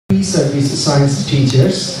pre-service science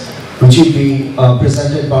teachers, which will be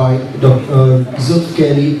presented by Dr.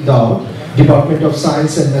 Zulkifli Daud, Department of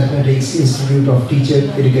Science and Mathematics, Institute of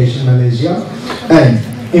Teacher Education, Malaysia, and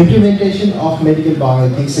implementation of medical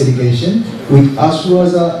bioethics education with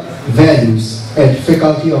Ashwaza values at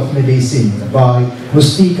Faculty of Medicine by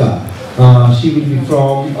Mustika.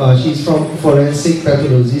 She's from Forensic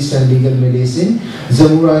Pathologist and Legal Medicine,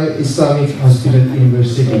 Zamura Islamic Hospital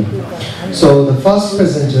University. So the first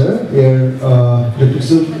presenter here, Dr.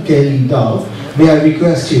 Zulkifli Daud, may I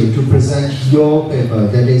request you to present your paper,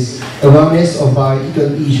 that is Awareness of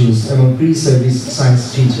Bioethical Issues among Pre-Service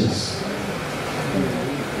Science Teachers.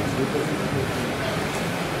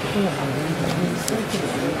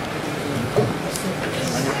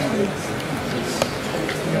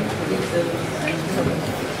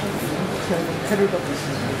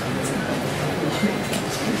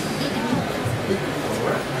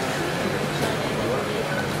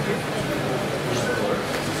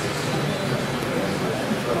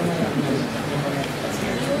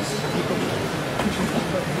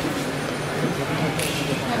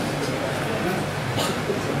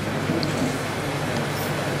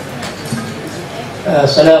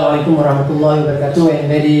 Assalamualaikum warahmatullahi wabarakatuh, and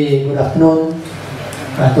very good afternoon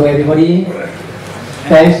to everybody.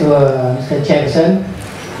 Thanks to Mr. Chairperson.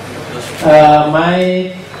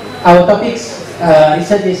 Our topics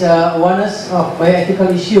research is awareness of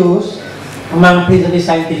bioethical issues among pre-service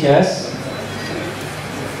science teachers.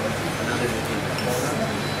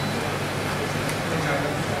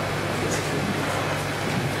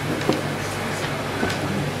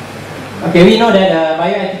 Okay, we know that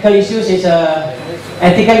bioethical issues is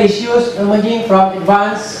ethical issues emerging from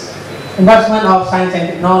advancement of science and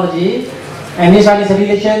technology, and this one is a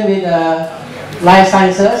relation with life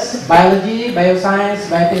sciences, biology, bioscience,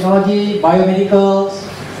 biotechnology, biomedical,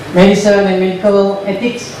 medicine and medical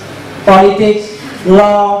ethics, politics,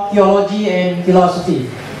 law, theology, and philosophy.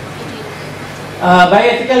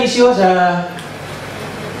 Bioethical issues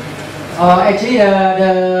actually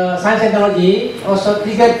the science and technology also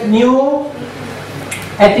triggered new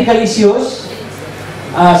ethical issues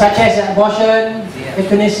such as abortion,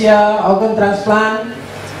 euthanasia, organ transplant,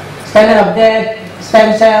 standard of death,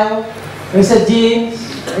 stem cell, research genes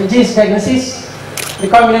diagnosis,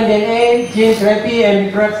 recombinant DNA, gene therapy,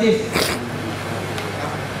 and reproductive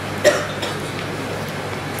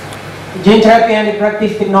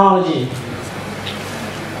technology.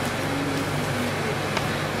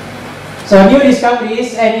 So new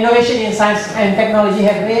discoveries and innovation in science and technology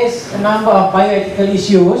have raised a number of bioethical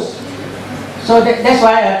issues. So that's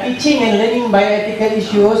why teaching and learning bioethical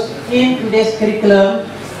issues in today's curriculum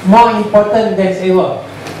more important than ever.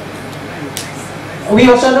 We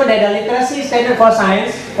also know that the literacy standard for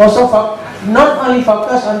science also not only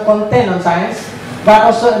focus on content on science, but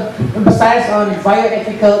also emphasize on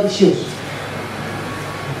bioethical issues.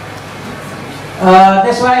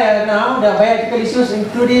 That's why now the bioethical issues,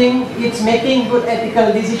 including its making good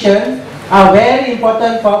ethical decisions, are very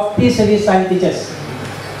important for pre-service science teachers.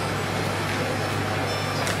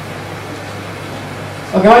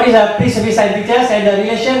 Okay, what is a pre-service science teachers and the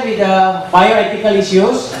relation with the bioethical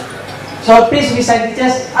issues? So pre-service science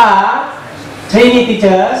teachers are trainee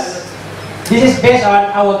teachers. This is based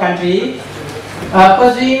on our country,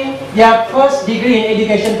 pursuing their first degree in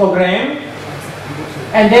education program,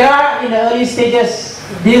 and they are in the early stages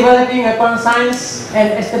developing upon science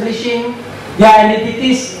and establishing their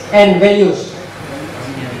identities and values.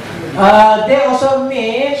 They also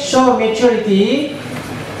may show maturity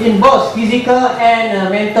in both physical and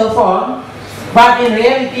mental form, but in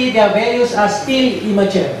reality their values are still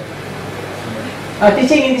immature.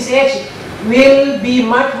 Teaching in this age will be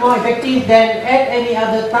much more effective than at any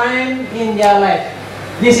other time in their life.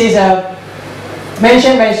 This is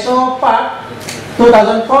mentioned by So Park,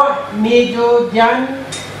 2004, Mi Jo Jan,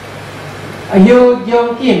 Hyo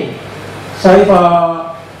Jong Kim, sorry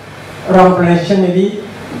for wrong pronunciation maybe,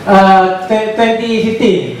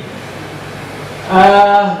 2015.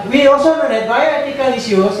 We also know that bioethical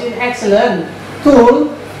issues is an excellent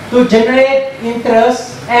tool to generate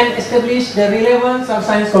interest and establish the relevance of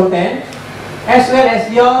science content, as well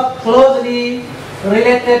as your closely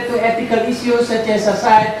related to ethical issues such as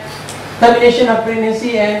suicide, termination of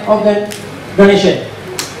pregnancy, and organ donation.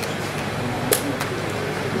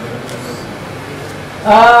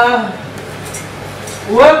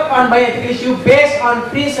 Work on bioethical issue based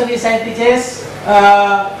on pre-service science teachers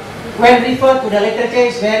when referred to the literature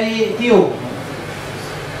is very few.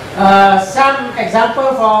 Some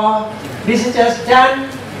example for researchers done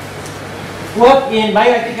work in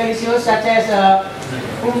bioethical issues such as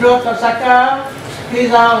Umdo Tosaka,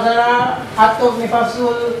 Fiza Zara, Atub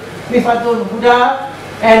Mifatul Huda,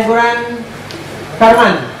 and Buran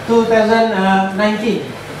Karman, 2019.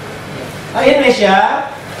 In Malaysia,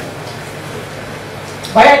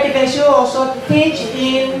 bioethical issue also teach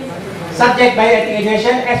in subject bioethic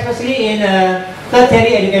education, especially in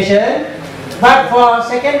tertiary education. But for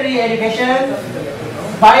secondary education,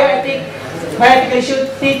 bioethical issue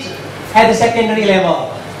teach at the secondary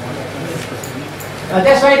level.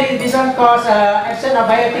 That's why this one cause absence of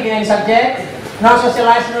bioethics in any subject.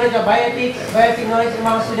 Non-socialized knowledge of bioethic knowledge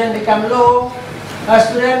among students become low. A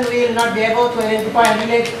student will not be able to identify and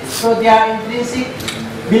relate to their intrinsic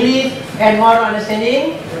belief and moral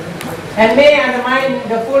understanding, and may undermine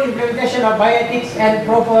the full implementation of bioethics and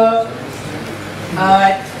proper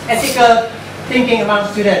ethical thinking among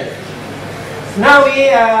students. Now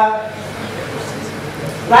we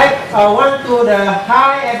want to the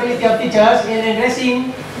high ability of teachers in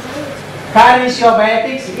addressing current issue of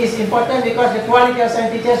bioethics is important because the quality of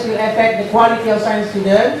science teachers will affect the quality of science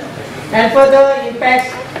students and further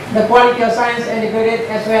impacts the quality of science educated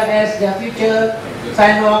as well as the future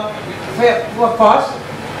science workforce.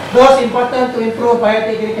 Those important to improve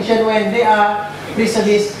bioethics education when they are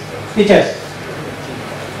pre-service teachers.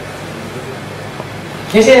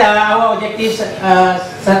 This is our objective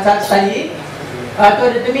study.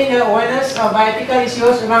 To determine the awareness of bioethical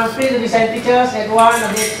issues among pre-service teachers at one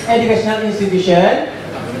of the educational institutions.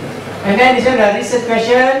 And then this is a research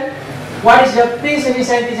question. What is the pre-service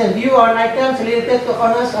teacher's view on items related to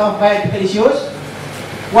awareness of bioethical issues?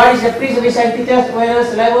 What is the pre-service teacher's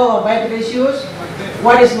awareness level of bioethical issues?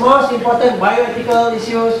 What is most important bioethical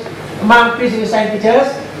issues among pre-service teachers?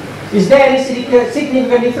 Is there any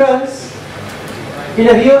significant difference in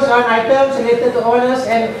the views on items related to awareness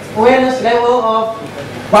level of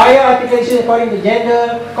bioethical issues according to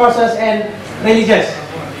gender, courses, and religions?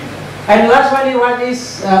 And the last one is what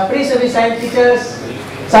is pre-service teachers'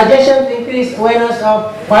 suggestion to increase awareness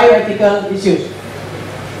of bioethical issues.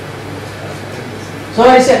 So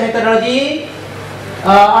research methodology,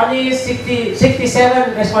 only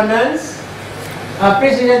 67 respondents.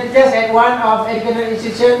 Pre-service teachers at one of educational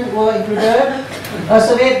institutions were included. A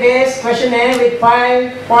survey-based questionnaire with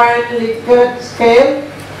 5-point Likert scale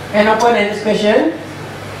and open-ended question.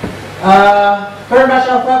 Current batch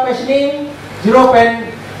of questioning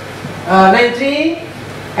 0.93,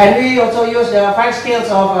 and we also use the 5 scales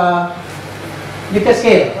of Likert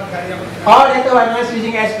scale. All data were analyzed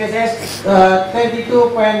using SPSS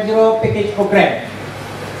 22.0 package program.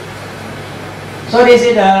 So this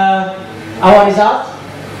is our result.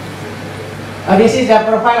 This is the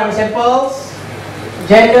profile of the samples.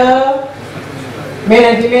 Gender, male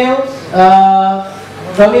and females,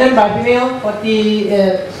 dominant by female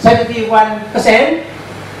 71%,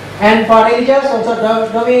 and for religious also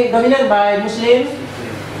dominant by Muslim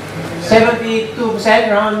 72%,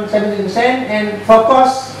 around 70%, and for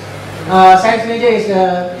course science major is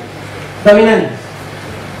dominant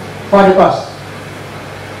for the course.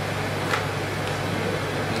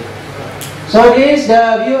 So this is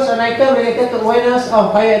the views on item related to awareness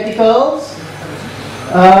of bioethicals.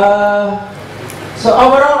 So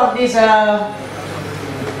overall of this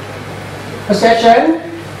perception,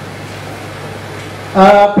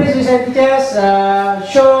 pre-service teachers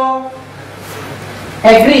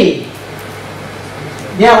agree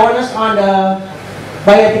their awareness on the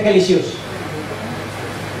bioethical issues.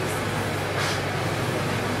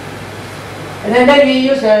 And then we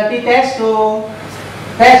use the t-test to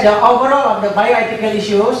test the overall of the bioethical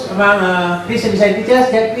issues among pre-service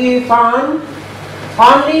teachers that we found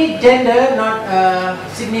only gender not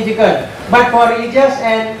significant, but for religious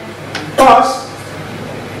and course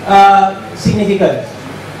significant.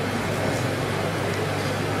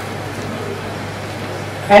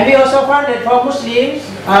 And we also found that for Muslims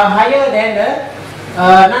higher than the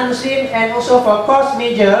non-Muslim, and also for course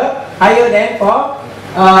major higher than for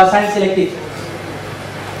science selective.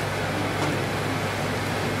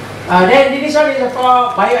 Then this one is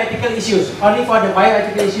for bioethical issues. Only for the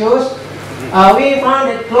bioethical issues, we found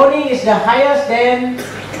that cloning is the highest than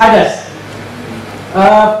others.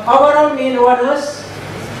 Overall mean awareness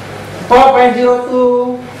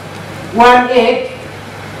 4.0218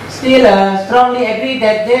 still strongly agree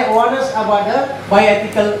that they awareness about the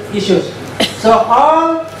bioethical issues. So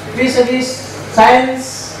all pre-service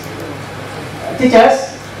science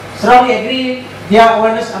teachers strongly agree their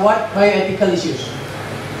awareness about bioethical issues.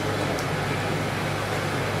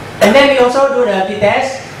 And then we also do the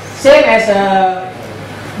t-test, same as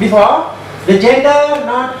before. The gender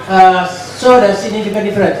not show the significant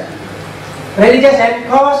difference. Religious and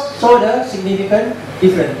course show the significant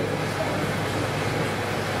difference.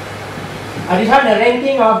 this one, the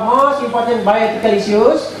ranking of most important bioethical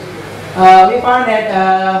issues. We found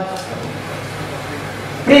that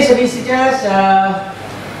pre-service teachers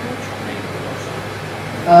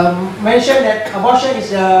mentioned that abortion is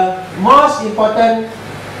the most important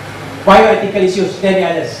bioethical issues than the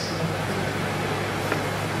others.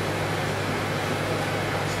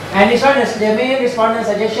 And this one is the main respondent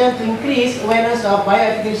suggestion to increase awareness of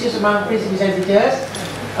bioethical issues among pre-service teachers.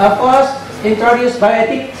 First, introduce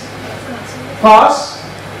bioethics course,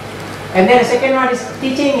 and then the second one is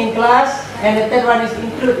teaching in class, and the third one is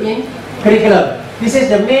include in curriculum. This is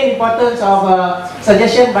the main importance of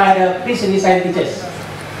suggestion by the pre-service teachers.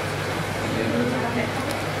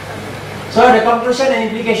 So the conclusion and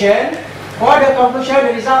implication. For the conclusion,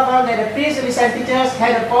 the result found that the pre-service teachers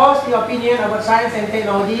had a positive opinion about science and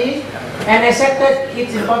technology and accepted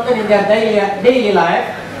its importance in their daily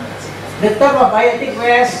life. The term of bioethics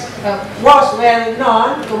was well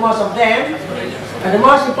known to most of them. The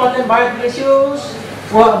most important bioethical issues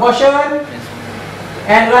were abortion,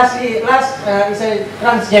 and last is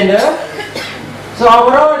transgender. So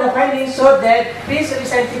overall, the findings showed that pre-service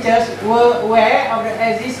teachers were aware of the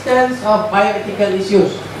existence of bioethical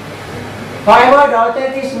issues. However, the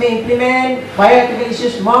authorities may implement bioethical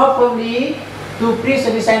issues more firmly to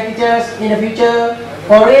pre-service teachers in the future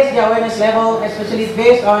or raise the awareness level, especially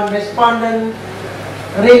based on respondent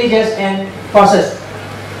religious and causes.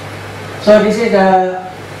 So this is the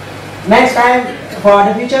next time for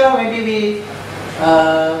the future. Maybe we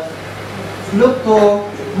look to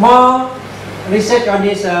more research on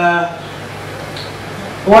this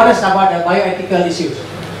awareness about the bioethical issues.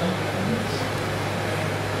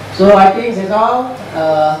 So I think that's all.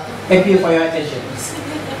 Thank you for your attention.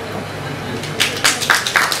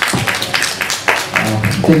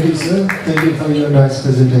 Thank you, sir. Thank you for your nice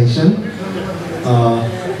presentation.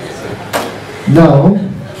 Now,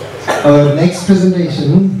 our next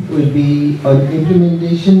presentation will be on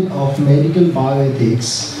implementation of medical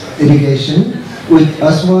bioethics education with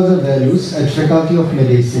Aswada values at Faculty of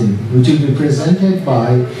Medicine, which will be presented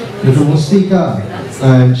by Dr. Mustika,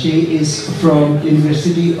 and she is from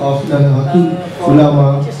University of Nahdlatul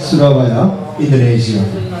Ulama, Surabaya, Indonesia.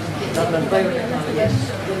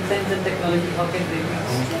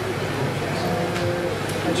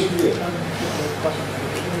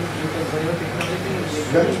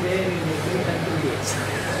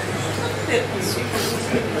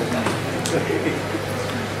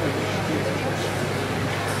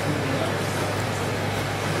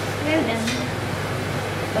 Well done.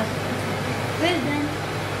 Well done.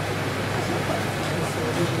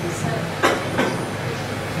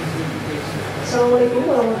 Assalamualaikum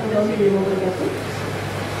warahmatullahi wabarakatuh.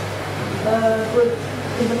 Good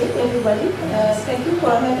evening, everybody. Thank you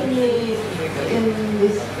for having me in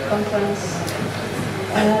this conference.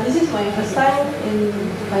 This is my first time in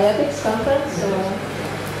Bioethics conference, so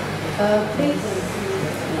please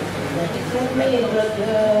let me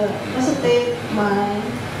presentate my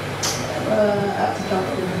article.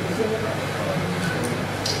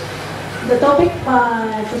 The topic of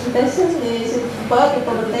my presentation is about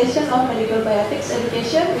implementation of medical bioethics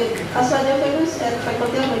education with Aswaja Fellows at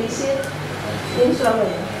Faculty of Medicine in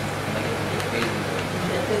Surabaya.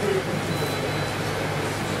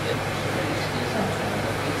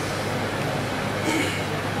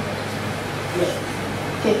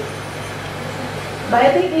 Okay.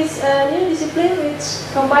 Bioethics is a new discipline which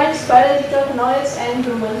combines biological knowledge and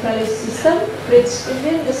human value system, which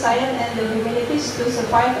between the science and the humanities to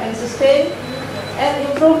survive and sustain and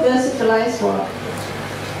improve the civilized world.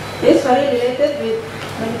 It is very related with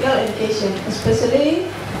medical education, especially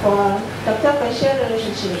for doctor-patient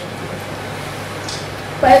relationship.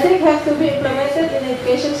 Bioethics have to be implemented in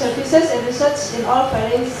education services and research in all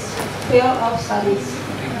various fields of studies.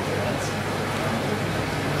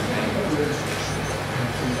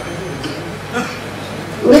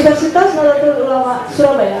 Universitas Nahdlatul Ulama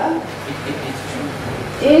Surabaya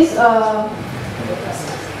is a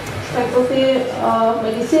faculty of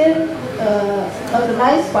medicine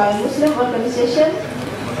organized by Muslim organization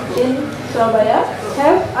in Surabaya,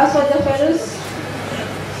 have Aswaja Fellows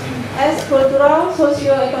as cultural,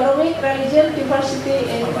 socio-economic, religion, diversity,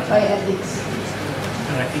 and bioethics.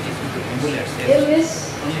 In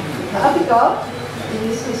this article, in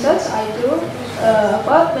this research I do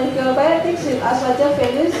about medical bioethics with Aswaja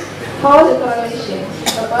Fellows, how the correlation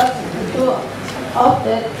about the two of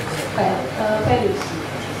that values.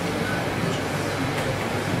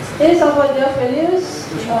 This Aswaja Fellows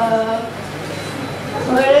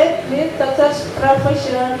correlate with doctor's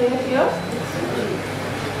professional behavior.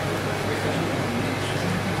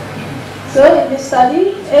 So in this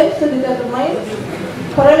study, aims to determine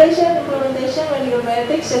correlation, implementation, medical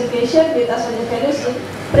bioethics education with aswaja values in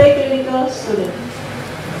preclinical students.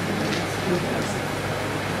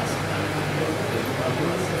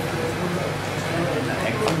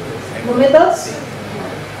 The methods,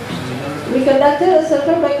 we conducted a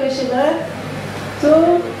survey by questionnaire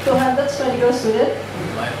to 200 medical students,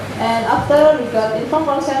 and after we got informed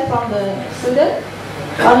consent from the student,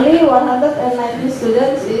 only 190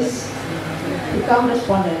 students become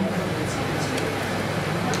respondent.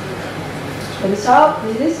 The result,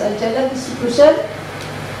 this is a gender distribution,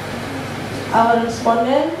 our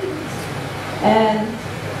respondent, and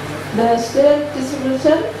the student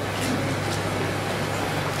distribution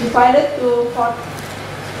divided to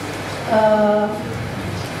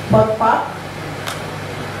four parts.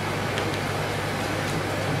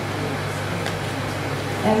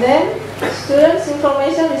 And then students'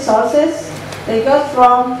 information resources they got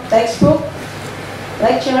from textbook,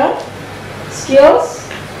 lecturer, skills,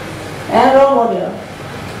 and role model.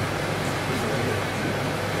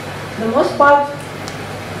 The most part,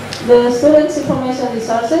 the students' information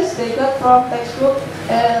resources they got from textbook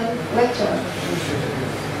and lecturer.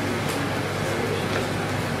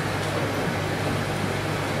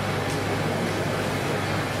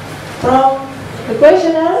 From the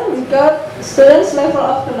questionnaire, we got students' level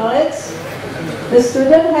of knowledge. The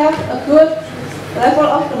student have a good level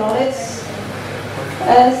of knowledge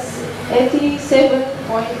as 87.5%.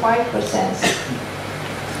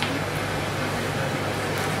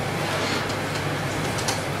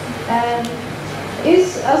 And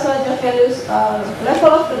is aswaja values level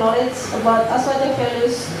of knowledge about aswaja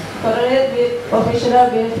values correlate with professional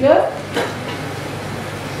behavior?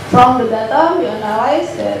 From the data, we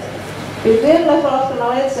analyze that between level of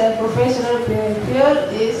knowledge and professional behavior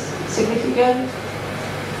is significant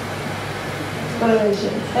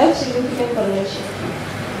correlation. Have significant correlation.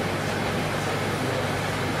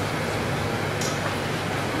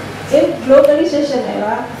 In globalization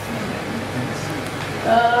era,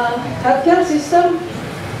 healthcare system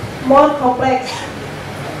more complex.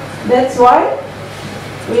 That's why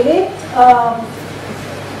we need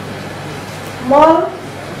more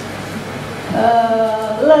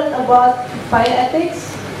learn about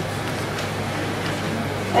bioethics,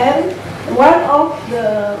 and one of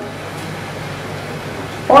the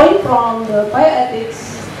point from the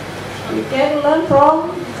bioethics we can learn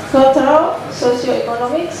from cultural,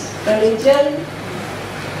 socio-economics, religion,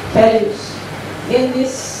 values. In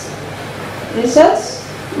this research,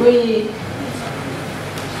 we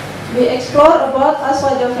explore about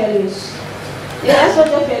aswaja values. In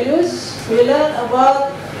aswaja values, we learn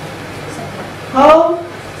about how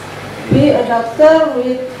be a doctor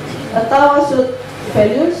with a tawasud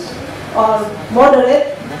values or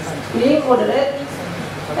moderate, being moderate,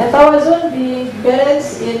 and tawazun being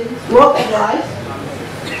balanced in work and life,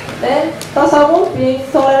 then tasawwuf being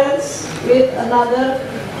tolerance with another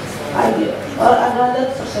idea or another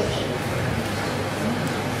perception.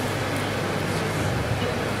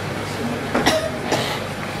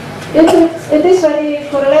 It is very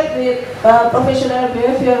correlate with professional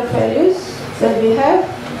behavior values that we have.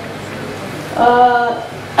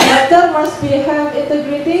 Doctor must have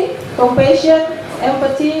integrity, compassion,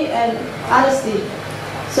 empathy, and honesty.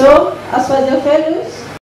 So, aswaja values,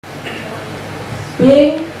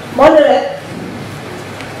 being moderate,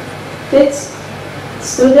 teach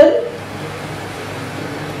student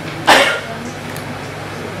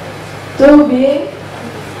to be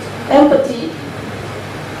empathy,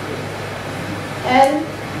 and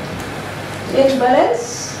in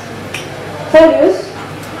balance values,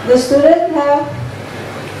 the student have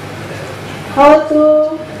how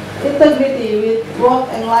to integrity with work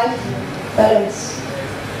and life balance.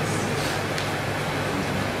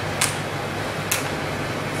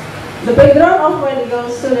 The background of medical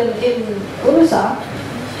student in Unusa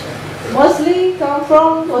mostly come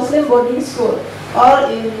from Muslim boarding school, or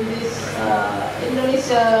in this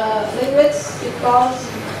Indonesia language it calls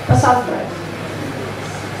pesantren.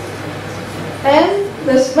 And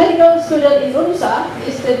this medical student in Unusa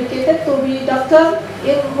is dedicated to be doctor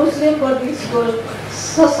in Muslim boarding school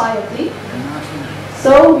society.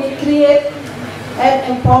 So we create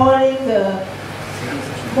and empowering the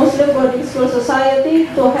Muslim boarding school society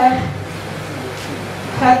to have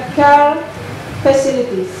healthcare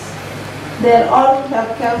facilities, their own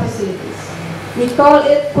healthcare facilities. We call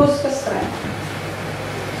it puskesmas.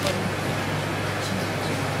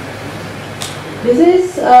 This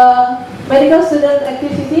is a medical student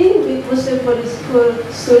activity with Muslim boarding school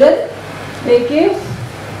student. They give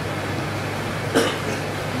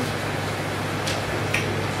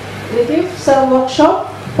some workshop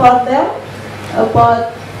for them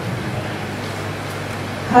about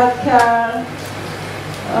healthcare,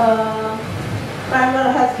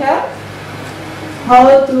 primary healthcare, how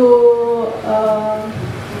to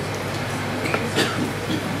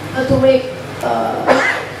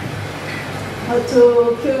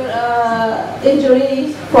cure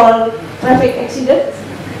injury for traffic accident.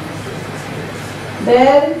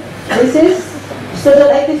 Then this is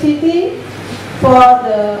student activity for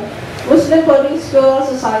the Muslim boarding school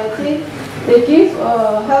society. They give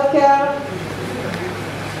healthcare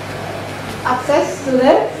access to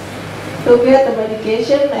them to get the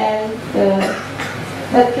medication and the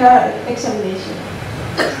healthcare examination.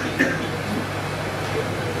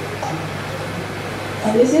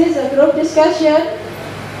 And this is a group discussion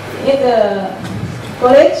in the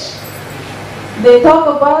college. They talk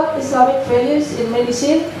about Islamic values in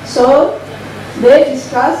medicine, so they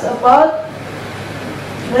discuss about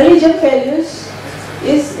religion values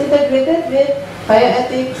is integrated with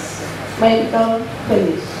bioethics medical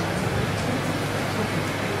values.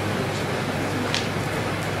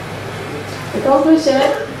 The conclusion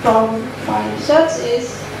from my research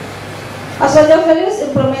is Aswaja values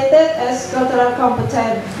implemented as cultural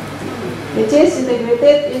competence, which is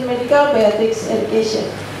integrated in medical bioethics education.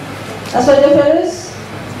 Aswaja values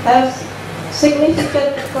have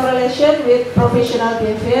significant correlation with professional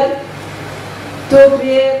behavior to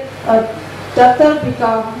create a doctor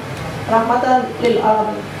become rahmatan lil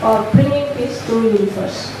alamin, or bringing peace to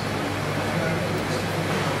universe.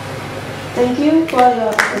 Thank you for your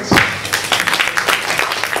attention.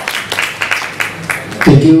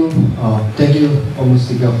 Thank you,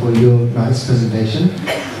 Mustika, for your nice presentation.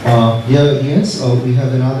 Dear audience, we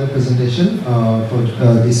have another presentation for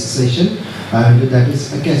this session, and that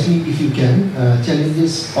is Academy, if you can,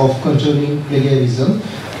 challenges of controlling plagiarism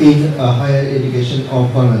in higher education of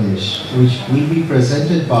Bangladesh, which will be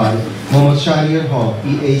presented by Mohammad Shahriar Haq,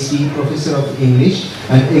 PhD, Professor of English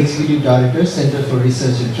and Executive Director, Center for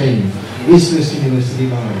Research and Training, East West University,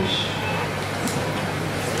 Bangladesh.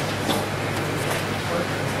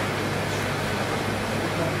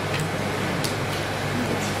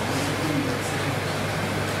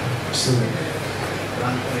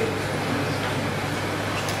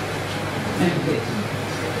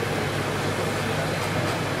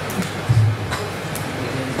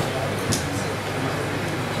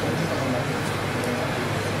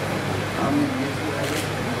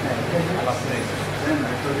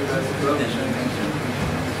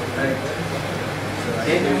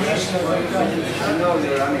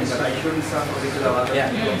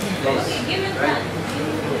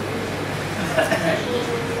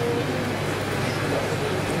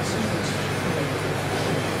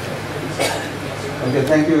 Okay,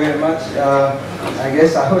 thank you very much. I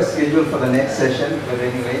guess I was scheduled for the next session, but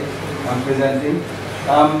anyway, I'm presenting.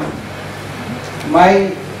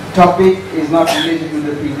 My topic is not related to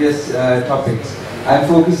the previous topics. I'm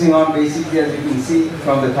focusing on basically, as you can see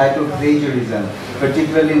from the title, plagiarism,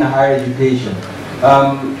 particularly in higher education.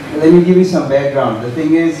 Let me give you some background. The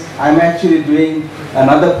thing is, I'm actually doing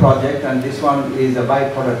another project, and this one is a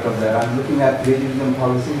byproduct of that. I'm looking at plagiarism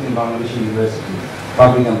policies in Bangladesh University,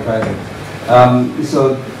 public and private.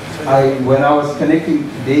 When I was connecting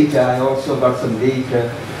data, I also got some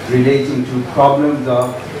data relating to problems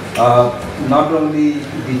of not only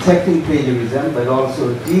detecting plagiarism, but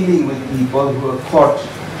also dealing with people who are caught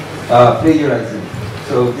plagiarizing.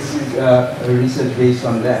 So this is a research based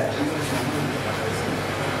on that.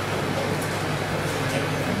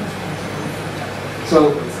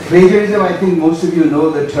 So plagiarism, I think most of you know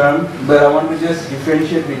the term, but I want to just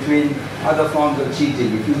differentiate between other forms of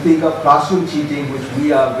cheating. If you think of classroom cheating, which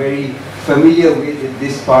we are very familiar with in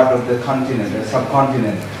this part of the continent, the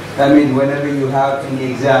subcontinent, that means whenever you have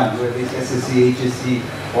any exam, whether it's SSC, HSC,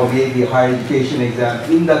 or maybe a higher education exam,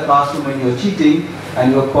 in the classroom when you're cheating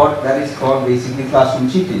and you're caught, that is called basically classroom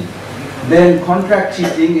cheating. Then contract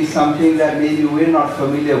cheating is something that maybe we're not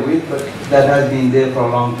familiar with, but that has been there for a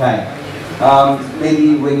long time.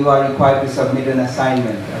 Maybe when you are required to submit an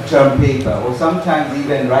assignment, a term paper, or sometimes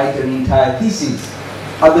even write an entire thesis,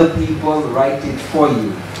 other people write it for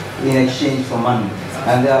you in exchange for money.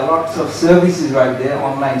 And there are lots of services right there,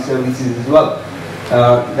 online services as well,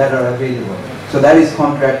 that are available. So that is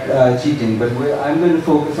contract cheating. But I'm going to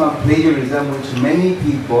focus on plagiarism, which many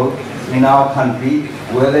people in our country,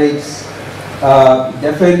 whether it's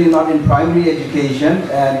definitely not in primary education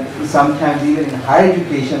and sometimes even in higher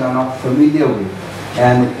education, are not familiar with,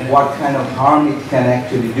 and what kind of harm it can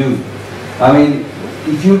actually do. I mean,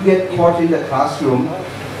 if you get caught in the classroom,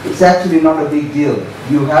 it's actually not a big deal.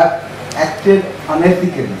 You have acted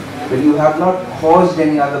unethically, but you have not caused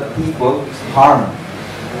any other people harm.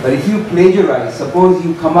 But if you plagiarize, suppose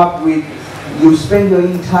you come up with, you spend your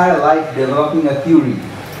entire life developing a theory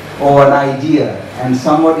or an idea, and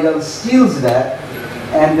somebody else steals that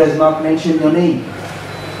and does not mention your name.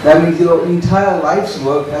 That means your entire life's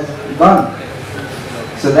work has gone.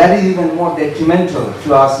 So that is even more detrimental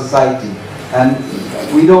to our society. And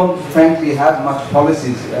we don't, frankly, have much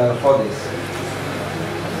policies for this.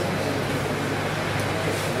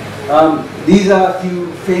 These are a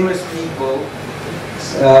few famous people.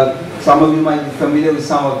 Some of you might be familiar with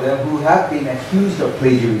some of them who have been accused of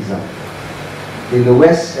plagiarism in the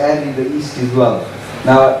West and in the East as well.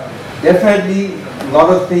 Now, definitely, a lot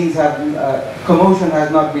of things have, commotion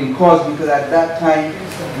has not been caused because at that time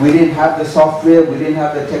we didn't have the software, we didn't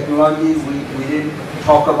have the technology, we didn't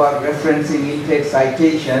talk about referencing in-text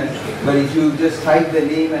citation. But if you just type the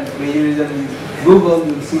name and plagiarism in Google,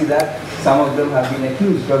 you'll see that some of them have been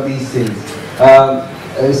accused of these things.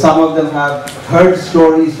 Some of them have heard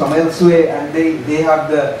stories from elsewhere and they have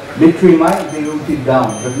the literary mind, they wrote it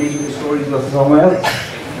down, but maybe the stories were somewhere else.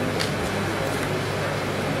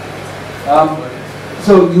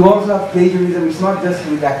 So you also have plagiarism. It's not just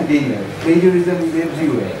with academia. Plagiarism is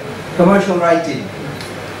everywhere. Commercial writing.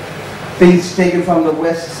 Things taken from the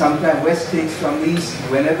West, sometimes West takes from East.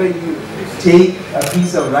 Whenever you take a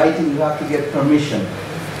piece of writing, you have to get permission.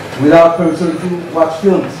 Without permission, if you watch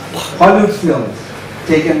films, Hollywood films,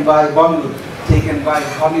 taken by Bollywood, taken by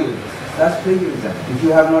Hollywood, that's plagiarism. If you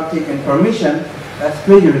have not taken permission, that's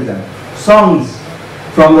plagiarism. Songs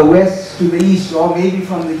from the West to the East, or maybe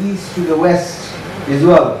from the East to the West as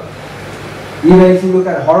well. Even if you look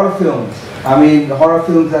at horror films, I mean, the horror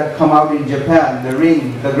films that come out in Japan, The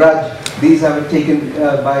Ring, The Grudge, these have been taken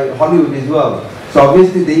by Hollywood as well. So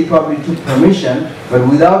obviously they probably took permission, but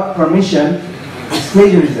without permission, it's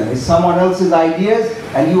plagiarism. It's someone else's ideas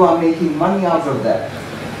and you are making money out of that.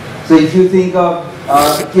 So if you think of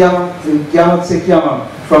Kiamat Se Kiamat,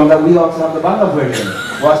 from that we also have the Bangla version,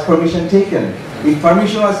 was permission taken? If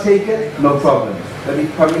permission was taken, no problem. But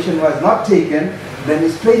if permission was not taken, then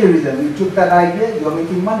it's plagiarism. You took that idea, you're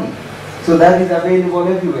making money. So that is available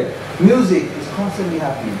everywhere. Music is constantly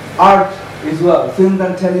happening. Art as well, film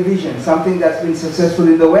and television, something that's been successful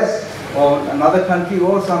in the West or another country,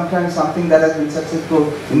 or sometimes something that has been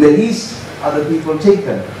successful in the East, other people take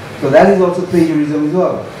them. So that is also plagiarism as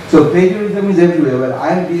well. So plagiarism is everywhere. Well, I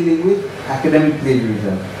am dealing with academic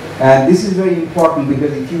plagiarism. And this is very important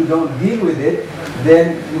because if you don't deal with it,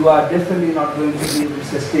 then you are definitely not going to be able to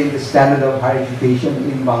sustain the standard of higher education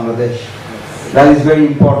in Bangladesh. That is very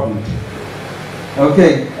important.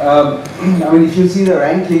 Okay, I mean, if you see the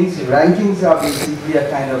rankings are basically a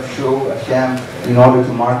kind of show, a sham, in order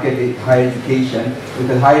to market higher education,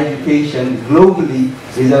 because higher education globally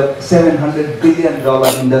is a $700 billion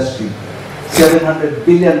industry. $700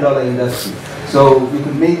 billion industry. So you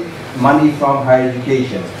can make money from higher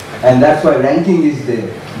education. And that's why ranking is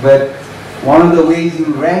there. But one of the ways you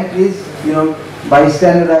rank is, by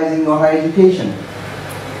standardizing your higher education.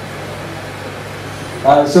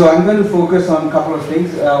 So I'm going to focus on a couple of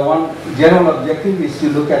things. One general objective is to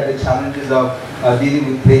look at the challenges of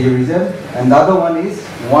dealing with plagiarism. And the other one is,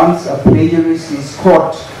 once a plagiarist is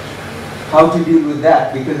caught, how to deal with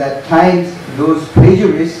that. Because at times, those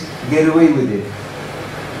plagiarists get away with it.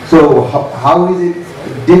 So how is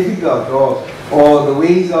it difficult, or the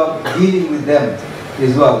ways of dealing with them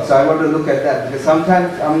as well. So I want to look at that, because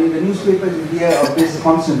sometimes, I mean, the newspapers you hear of this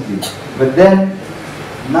constantly, but then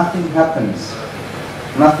nothing happens.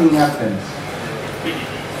 Nothing happens.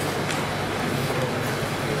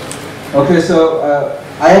 Okay, so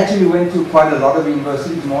I actually went to quite a lot of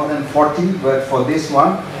universities, more than 40, but for this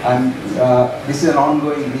one, this is an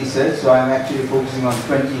ongoing research, so I'm actually focusing on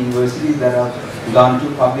 20 universities that have gone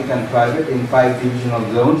to, public and private, in 5 divisional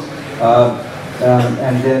zones.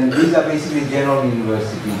 And then these are basically general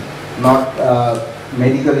universities, not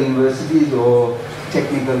medical universities or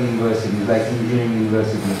technical universities like engineering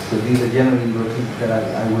universities. So these are general universities that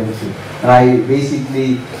I went to. And I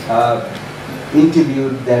basically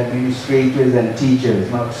interviewed the administrators and teachers,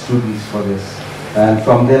 not students, for this. And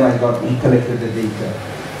from them I collected the data.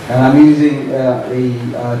 And I'm using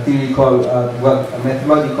a theory called, a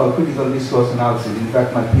methodology called critical discourse analysis. In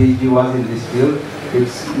fact, my PhD was in this field.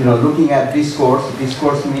 It's, looking at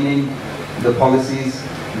discourse meaning the policies,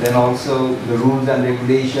 then also the rules and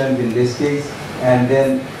regulations in this case, and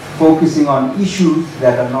then focusing on issues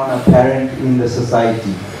that are not apparent in the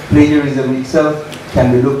society. Plagiarism itself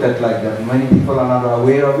can be looked at like that. Many people are not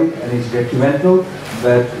aware of it and it's detrimental,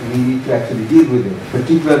 but we need to actually deal with it,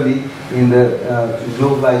 particularly in the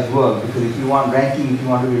globalized world, because if you want ranking, if you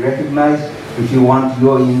want to be recognized, if you want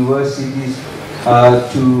your universities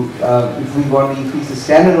if we want to increase the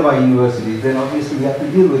standard of our universities, then obviously we have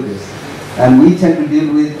to deal with this. And we tend to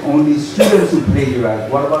deal with only students who plagiarize.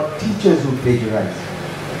 What about teachers who plagiarize?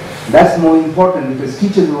 That's more important because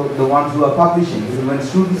teachers are the ones who are publishing. Because when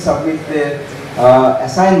students submit their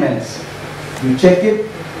assignments, you check it,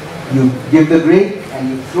 you give the grade, and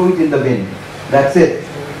you throw it in the bin. That's it.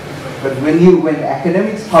 But when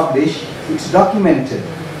academics publish, it's documented.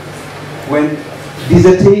 When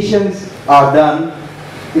dissertations are done,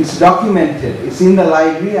 it's documented. It's in the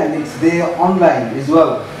library and it's there online as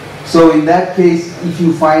well. So in that case, if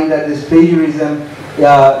you find that there's plagiarism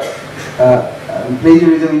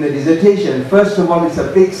in the dissertation, first of all, it's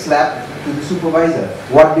a big slap to the supervisor.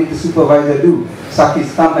 What did the supervisor do? Suck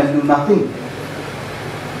his thumb and do nothing.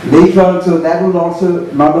 Later on, so that will also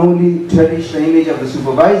not only tarnish the image of the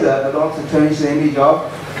supervisor, but also tarnish the image of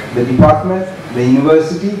the department, the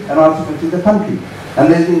university, and also to the country. And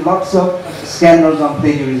there's been lots of scandals on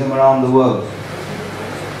plagiarism around the world.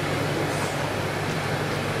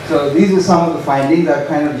 So these are some of the findings. I've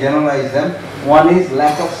kind of generalized them. One is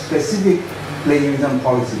lack of specific plagiarism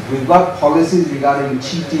policies. We've got policies regarding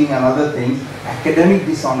cheating and other things, academic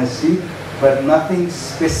dishonesty, but nothing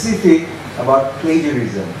specific about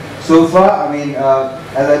plagiarism. So far, I mean,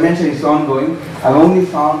 as I mentioned, it's ongoing. I've only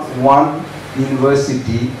found one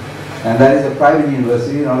university, and that is a private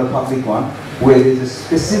university, not a public one, where there is a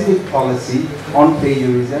specific policy on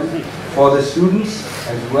plagiarism for the students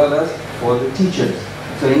as well as for the teachers.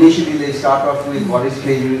 So initially they start off with what is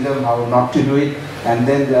plagiarism, how not to do it, and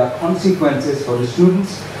then there are consequences for the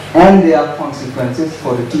students and there are consequences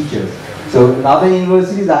for the teachers. So in other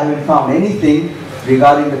universities I haven't found anything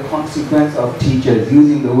regarding the consequence of teachers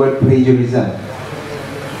using the word plagiarism.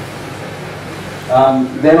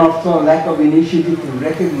 Then also lack of initiative to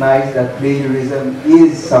recognize that plagiarism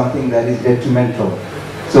is something that is detrimental.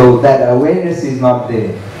 So that awareness is not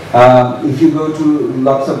there. If you go to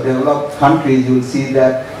lots of developed countries, you'll see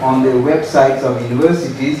that on their websites of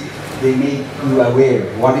universities, they make you aware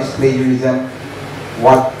what is plagiarism,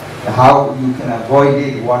 how you can avoid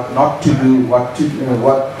it, what not to do, what to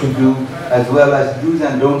do, as well as do's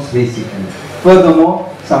and don'ts basically.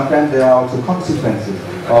 Furthermore, sometimes there are also consequences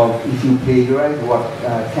of if you plagiarize, what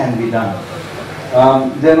can be done.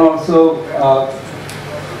 Then also,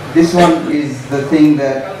 this one is the thing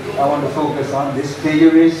that I want to focus on. These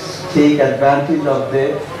plagiarists take advantage of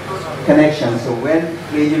their connections. So when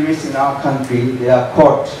plagiarists in our country, they are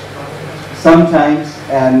caught, sometimes,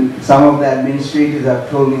 and some of the administrators have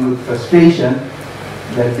told me with frustration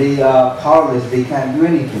that they are powerless, they can't do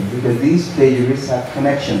anything because these plagiarists have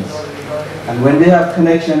connections. And when they have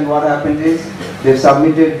connections, what happens is they've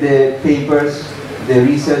submitted their papers, their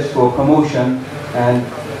research for promotion, and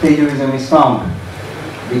plagiarism is found.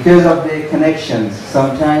 Because of their connections,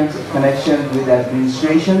 sometimes connections with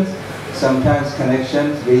administrations, sometimes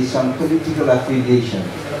connections based on political affiliation.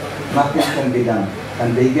 Nothing can be done,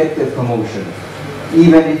 and they get their promotion.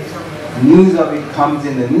 Even if news of it comes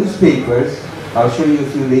in the newspapers, I'll show you a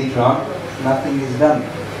few later on, nothing is done.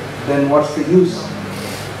 Then what's the use?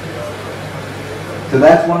 So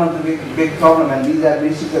that's one of the big problems, and these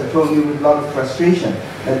administrators have told me with a lot of frustration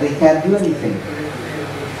that they can't do anything.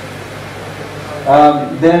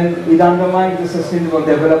 Then it undermines the sustainable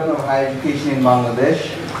development of higher education in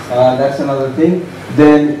Bangladesh. That's another thing.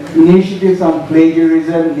 Then initiatives on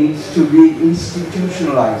plagiarism needs to be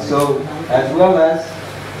institutionalized. So as well as,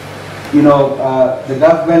 you know, the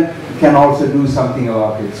government can also do something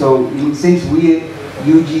about it. So since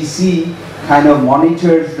UGC kind of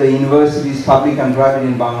monitors the universities, public and private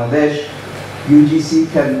in Bangladesh,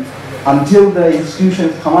 UGC can, until the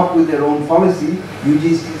institutions come up with their own policy,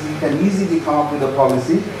 UGC can easily come up with a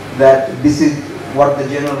policy that this is what the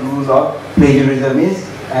general rule of plagiarism is,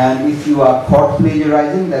 and if you are caught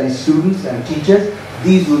plagiarizing, that is students and teachers,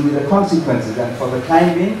 these will be the consequences. And for the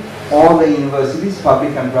time being, all the universities,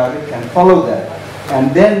 public and private, can follow that.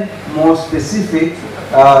 And then more specific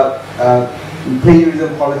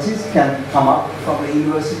plagiarism policies can come up from the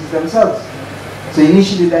universities themselves. So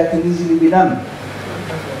initially that can easily be done.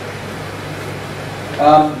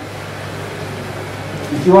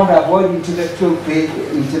 If you want to avoid intellectual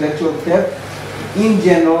theft, in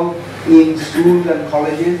general, in schools and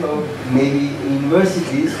colleges or maybe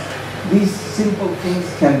universities, these simple things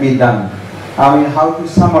can be done. I mean, how to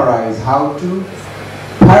summarize, how to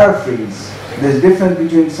paraphrase. There's difference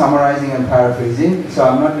between summarizing and paraphrasing, so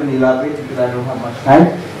I'm not going to elaborate because I don't have much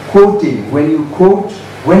time. Quoting, when you quote,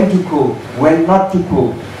 when to quote, when not to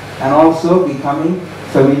quote, and also becoming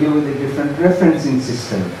familiar with the different referencing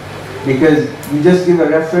system. Because you just give a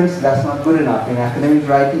reference, that's not good enough. In academic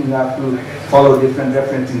writing, you have to follow different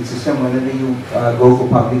referencing system whenever you go for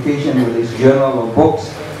publication, whether it's journal or books,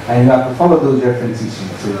 and you have to follow those referencing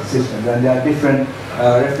systems. And there are different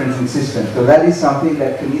referencing systems. So that is something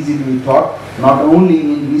that can easily be taught, not only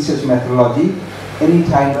in research methodology, any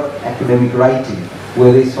kind of academic writing,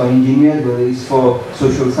 whether it's for engineers, whether it's for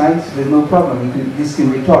social science, there's no problem. This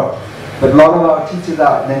can be taught. But a lot of our teachers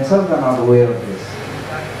themselves are not aware of this.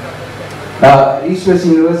 East West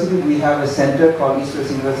University, we have a center called East West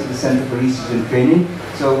University Center for Research and Training.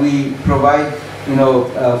 So we provide,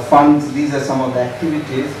 funds. These are some of the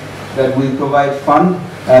activities that we provide fund,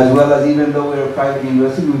 as well as, even though we're a private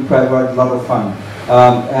university, we provide a lot of fund.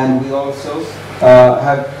 And we also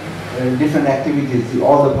have different activities.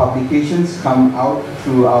 All the publications come out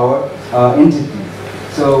through our entity.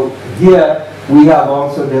 So here we have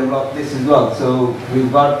also developed this as well. So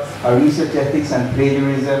we've got a research ethics and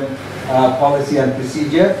plagiarism policy and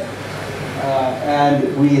procedure,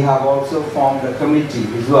 and we have also formed a committee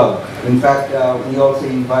as well. In fact, we also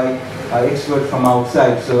invite experts from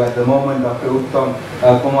outside. So at the moment, Dr. Uttam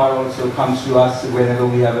Kumar also comes to us whenever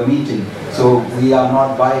we have a meeting. So we are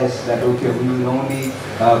not biased that, okay, we will only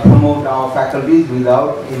promote our faculties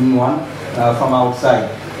without anyone from outside.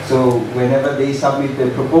 So whenever they submit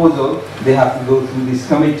their proposal, they have to go through this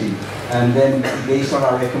committee. And then based on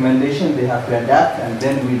our recommendation, they have to adapt, and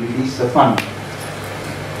then we release the fund.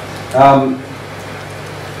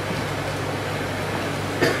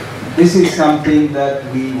 This is something that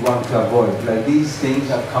we want to avoid. Like, these things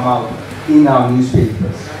have come out in our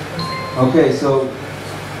newspapers. Okay, so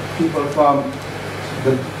people from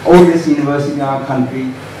the oldest university in our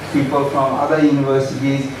country, people from other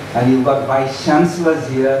universities, and you've got vice chancellors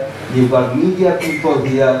here, you've got media people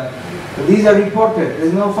here. So these are reported,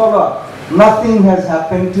 there's no follow-up. Nothing has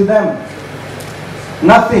happened to them.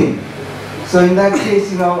 Nothing. So in that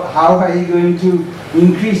case, how are you going to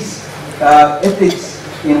increase ethics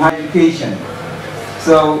in higher education?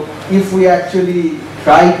 So if we actually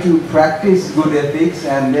try to practice good ethics,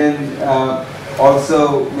 and then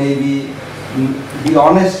also maybe be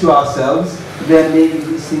honest to ourselves, then maybe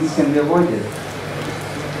these things can be avoided.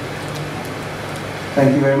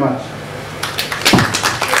 Thank you very much.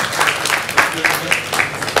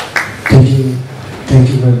 Thank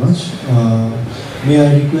you very much. May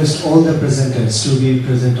I request all the presenters to be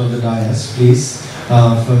present on the dais, please,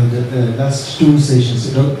 for the last two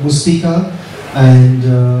sessions. Mustika and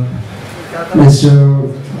Mr.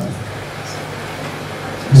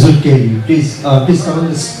 Zulkeli, please come on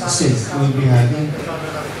the stage. We will be having.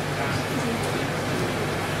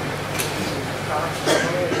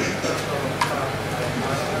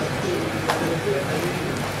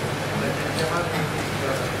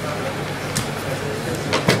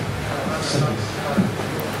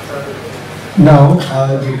 Now,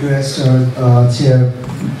 I request our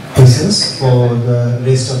chairpersons for the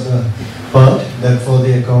rest of the part, that for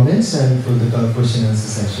their comments and for the question and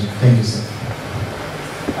answer session. Thank you, sir.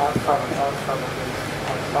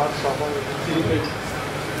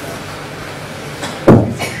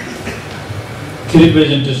 Three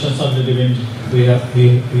presentations on the event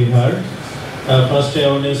we heard. First,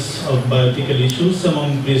 awareness of bioethical issues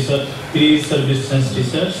among pre-service science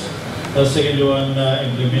teachers. The second one,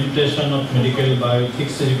 implementation of medical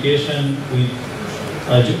bioethics education with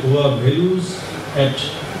UA values at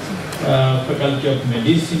Faculty of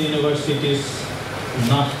Medicine Universities,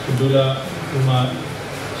 Nahdula, Uma,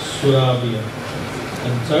 Surabaya.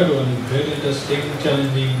 And third one is very interesting,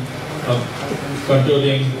 challenging of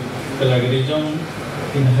controlling plagiarism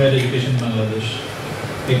in higher education in Bangladesh.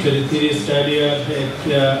 Actually, three studies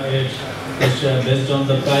it's based on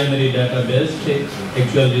the primary database,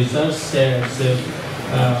 actual research. It's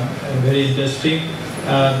very interesting.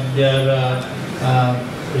 Their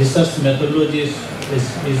research methodology is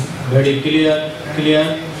very clear,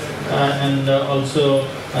 and also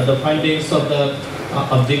the findings of the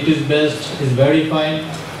objectives based is very fine.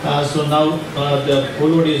 So now the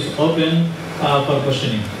floor is open for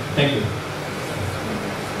questioning. Thank you.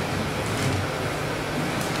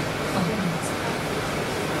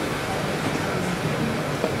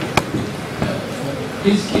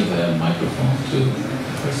 Please give a microphone to the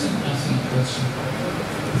person asking a question.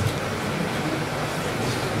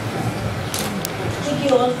 Thank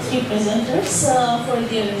you all three presenters for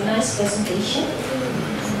their nice presentation. I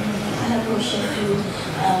have a question to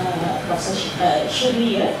Professor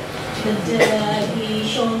Shuriya, that he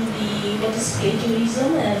shown what is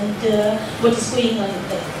plagiarism and what is going on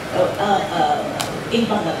in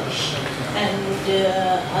Bangladesh. And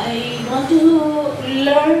I want to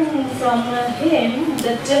learn from him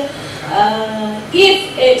that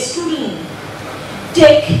if a student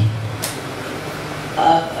take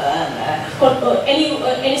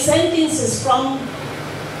any sentences from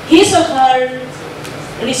his or her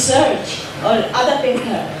research or other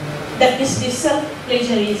paper, that is the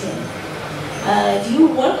self-plagiarism. Do you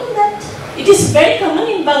work on that? It is very common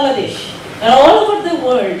in Bangladesh and all over the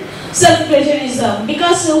world, self-plagiarism,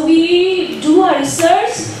 because we do our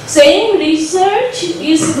research, same research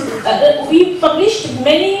is, we published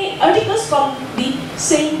many articles from the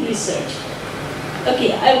same research.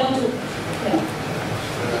 Okay, I want to...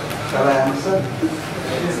 Shall I answer?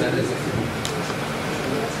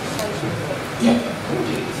 Yeah.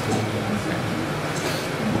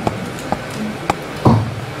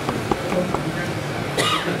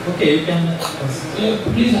 Okay, you can.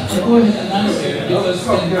 Please go ahead and answer, because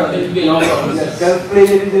it will be a lot of process.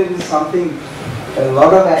 Self-plagiarism is something a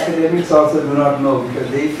lot of academics also do not know, because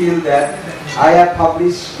they feel that I have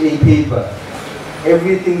published a paper,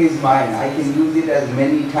 everything is mine, I can use it as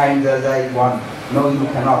many times as I want. No, you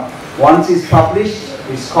cannot. Once it's published,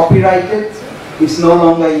 it's copyrighted, it's no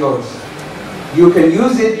longer yours. You can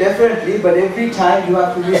use it definitely, but every time you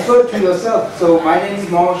have to refer to yourself. So my name is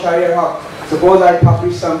Mohammed Shahriar Haq. Suppose I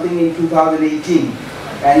published something in 2018,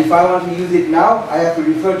 and if I want to use it now, I have to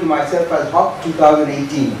refer to myself as Haq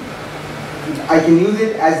 2018. I can use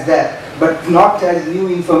it as that, but not as new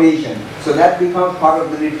information. So that becomes part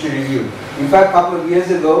of the literature review. In fact, a couple of years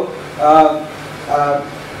ago,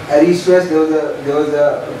 at East West, there was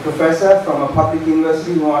a professor from a public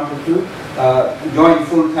university who wanted to join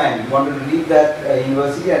full-time, wanted to leave that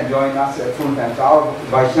university and join us at full-time. So our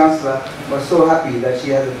Vice-Chancellor was so happy that she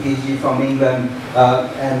has a PhD from England,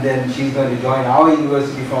 and then she's going to join our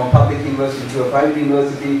university, from a public university to a private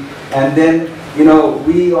university. And then, you know,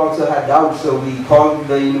 we also had doubts, so we called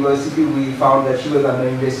the university, we found that she was under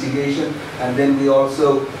investigation, and then we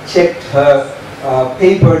also checked her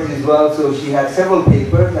papers as well. So she had several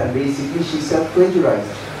papers, and basically she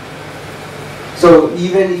self-plagiarized. So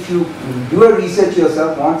even if you do a research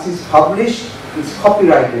yourself, once it's published, it's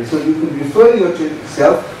copyrighted. So you can refer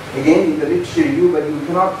yourself again in the literature review, but you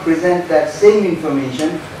cannot present that same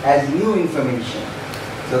information as new information.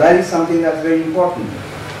 So that is something that's very important.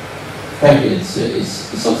 Thank you.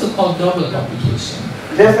 It's also called double publication.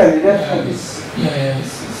 Definitely, definitely.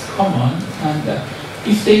 It's common, and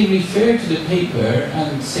if they refer to the paper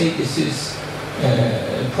and say this is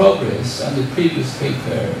progress on the previous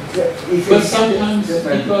paper, but sometimes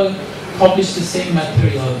people publish the same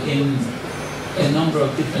material in a number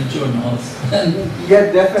of different journals and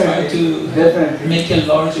try to make a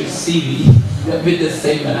larger CV with the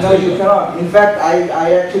same material. No, you cannot. In fact,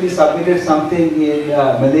 I actually submitted something in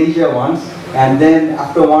Malaysia once, and then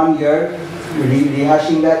after 1 year,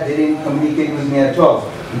 rehashing that, they didn't communicate with me at all.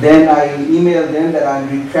 Then I emailed them that I'm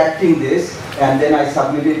retracting this, and then I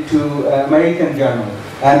submitted to American journal,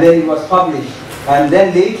 and then it was published. And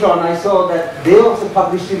then later on I saw that they also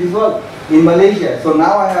published it as well in Malaysia. So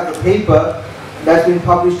now I have a paper that's been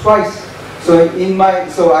published twice. So I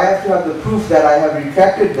have to have the proof that I have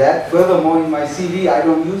retracted that. Furthermore, in my CV, I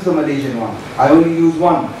don't use the Malaysian one. I only use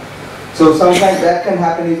one. So sometimes that can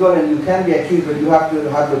happen as well, and you can be accused, but you have to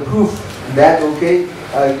have the proof that, okay,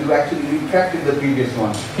 you actually retracted the previous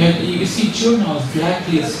one. Yeah, you see journals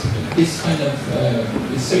blacklist this kind of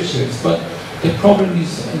researchers, but the problem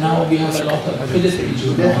is now we have a lot of predatory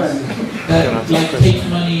journals that like take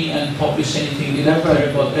money and publish anything, they don't care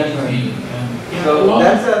about anything. So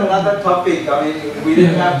that's another topic. I mean, we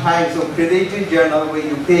didn't have time. So predatory journal where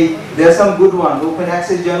you pay, there are some good ones. Open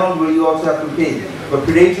access journal where you also have to pay. But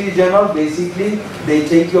predatory journal, basically, they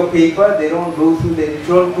take your paper, they don't go through the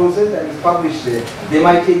editorial process, and it's published there. They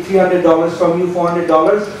might take $300 from you,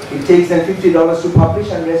 $400. It takes them $50 to publish,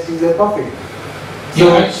 and the rest is their profit.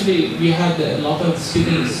 So actually, we had a lot of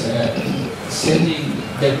students sending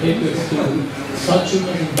their papers to such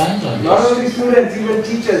journals in Bangladesh. Not only students, even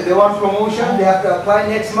teachers, they want promotion, they have to apply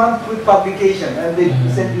next month with publication, and they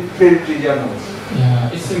send it to predatory journals.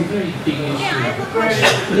 Yeah, it's a very big issue. Yeah, I have a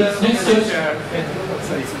question. Next question.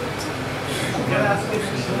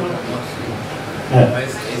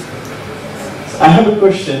 I have a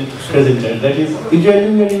question, presenter. That is,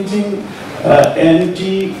 usually we are using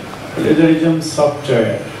anti-plagiarism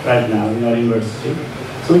software right now in our university,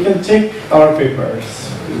 so we can check our papers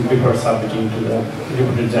before submitting to the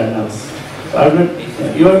reputed journals.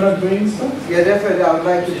 You are not doing so? Yeah, definitely. I would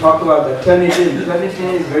like to talk about that. Turnitin.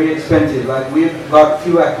 Turnitin is very expensive. Like, we've got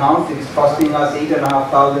few accounts. It's costing us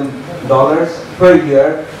 $8,500 per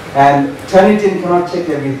year, and Turnitin cannot check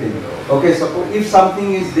everything. Okay, so if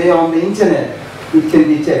something is there on the internet, it can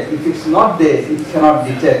detect. If it's not there, it cannot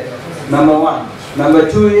detect. Number one. Number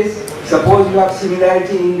two is Suppose you have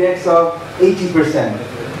similarity index of 80%.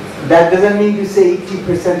 That doesn't mean to say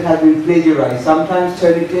 80% has been plagiarized. Sometimes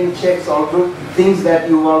Turnitin checks also things that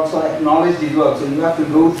you also acknowledged it well. So you have to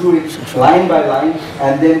go through it line by line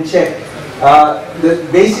and then check. The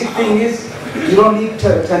basic thing is you don't need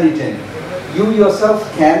Turnitin. You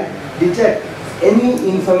yourself can detect any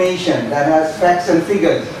information that has facts and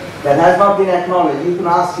figures that has not been acknowledged. You can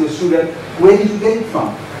ask your student, where did you get it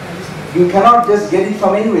from? You cannot just get it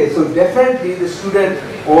from anywhere. So definitely the student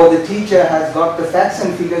or the teacher has got the facts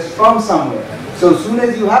and figures from somewhere. So as soon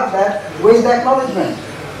as you have that, where is the acknowledgement?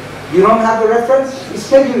 You don't have the reference, it's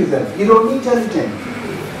plagiarism. You don't need Turnitin.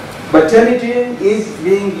 But Turnitin is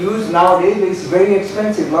being used nowadays. It's very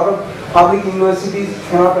expensive. A lot of public universities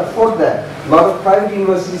cannot afford that. A lot of private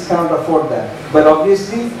universities cannot afford that. But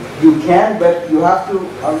obviously you can, but you have to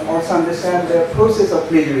also understand the process of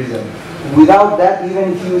plagiarism. Without that,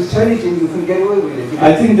 even if you use Turnitin, you can get away with it.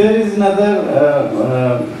 I think there is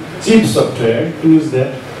another cheap software. You can use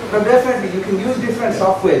that. But definitely, you can use different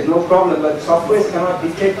softwares, no problem. But softwares cannot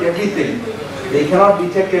detect everything. They cannot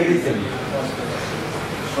detect everything.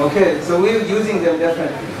 Okay, so we're using them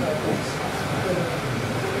definitely.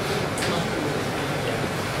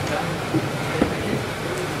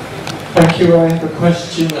 Thank you. I have a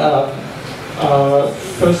question.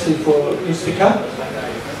 Firstly, for Ustika.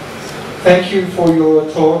 Thank you for your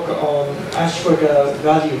talk on Ashwagandha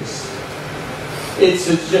values.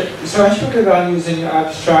 So Ashwagandha values in your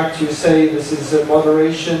abstract, you say this is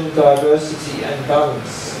moderation, diversity, and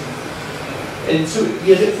balance. And so,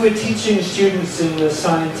 yet if we're teaching students in the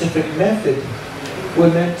scientific method,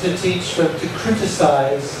 we're meant to teach them to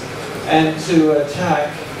criticize and to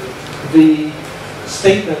attack the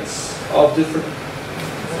statements of different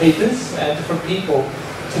papers and different people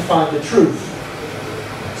to find the truth.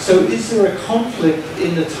 So is there a conflict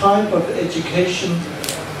in the type of education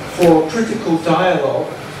for critical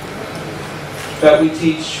dialogue that we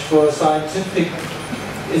teach for scientific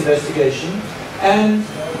investigation and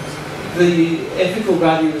the ethical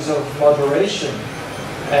values of moderation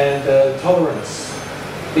and tolerance?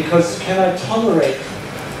 Because can I tolerate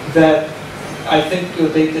that I think your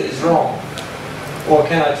data is wrong? Or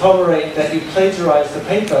can I tolerate that you plagiarized the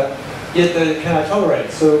paper, yet can I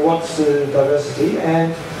tolerate? So what's the diversity?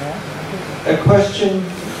 And a question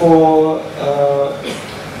for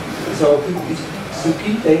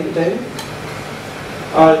Suki, David.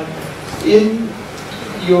 In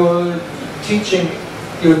your teaching,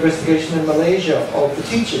 your investigation in Malaysia of the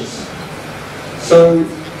teachers, so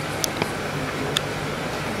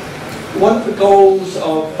one of the goals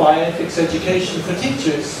of bioethics education for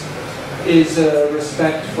teachers is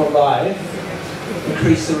respect for life,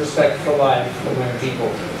 increase the respect for life among people.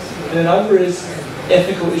 And another is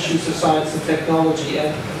ethical issues of science and technology.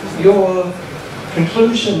 And your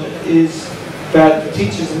conclusion is that the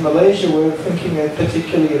teachers in Malaysia were thinking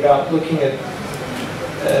particularly about looking at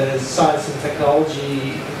science and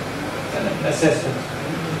technology assessment.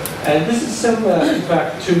 And this is similar, in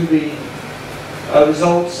fact, to the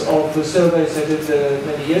results of the surveys I did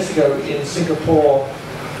many years ago in Singapore,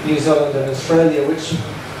 New Zealand and Australia, which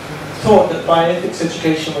thought that bioethics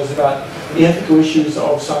education was about the ethical issues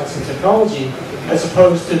of science and technology, as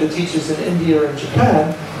opposed to the teachers in India and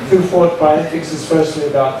Japan, who thought bioethics is firstly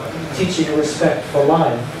about teaching respect for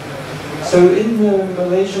life. So in the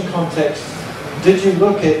Malaysian context, did you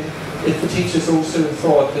look at if the teachers also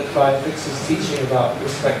thought that bioethics is teaching about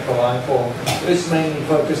respect for life, or it's mainly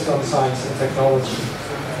focused on science and technology?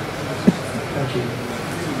 Thank you.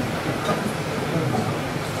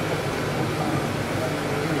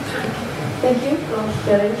 Thank you,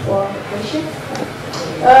 Karen, for the question.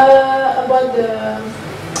 About the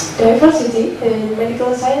diversity in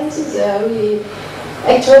medical sciences, we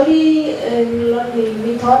actually in learning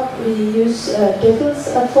method we use devil's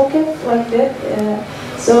advocate like that.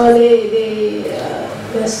 So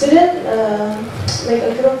the student make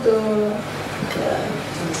a group to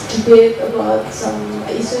debate about some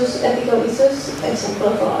issues, ethical issues,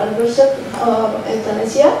 example for abortion or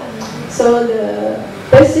euthanasia. So the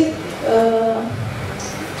basic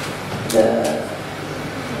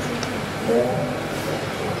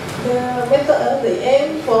the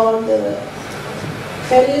aim for the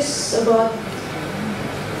values about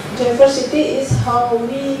diversity is how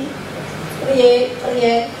we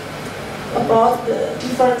react about the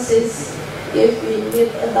differences if we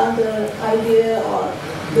meet another idea or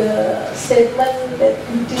the statement that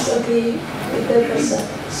we disagree with the person.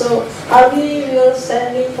 So are we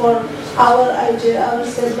standing for our idea, our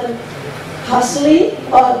statement harshly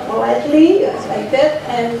or politely, like that,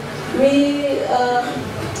 and we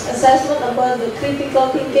assessment about the critical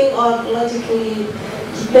thinking or logically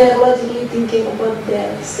they're logically thinking about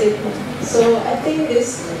their statement. So I think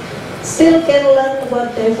this still can learn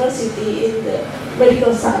about diversity in the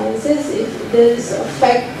medical sciences. If there is a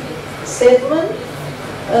fact statement,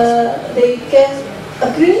 they can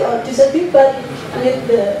agree or disagree, but with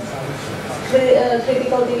the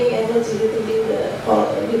critical thinking and logical thinking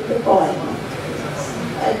with the point.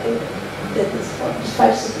 I think that is for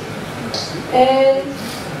diversity. And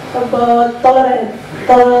about tolerant,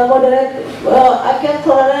 moderate, I can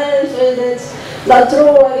tolerate, that's not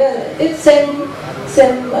true. Again, it's same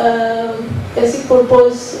basic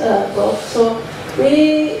purpose, so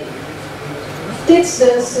we teach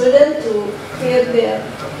the student to create their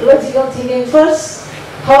logical thinking first,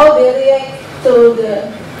 how they react to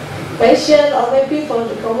the patient or maybe for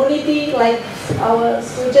the community, like our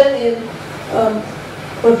student in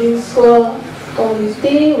boarding school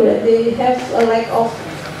community where they have a lack of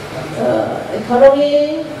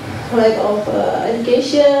economy, lack of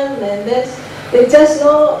education, and they just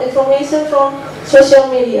know information from social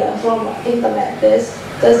media, from internet. They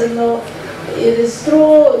doesn't know it is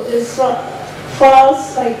true, it is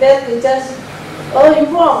false, like that. They just, oh, you're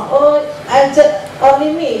wrong, oh,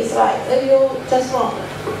 only me is right, oh, you just wrong.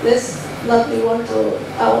 That's not we want to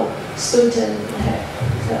our student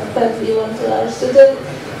have, but we want our student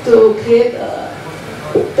to create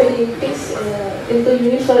taking peace into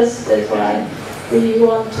universe. That's why we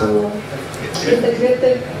want to integrate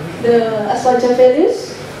the Aswaja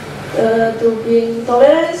values, to being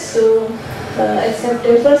tolerance, to accept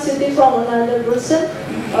diversity from another person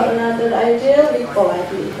or another idea with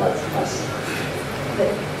politely, not fast.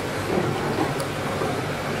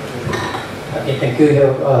 Okay, thank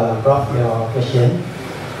you, Prof, your question.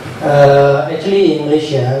 Actually, in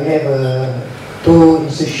Malaysia, we have two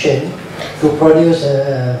institutions to produce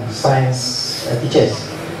science teachers.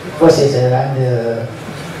 First is under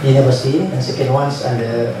university, and second one is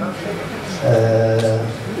under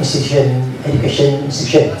education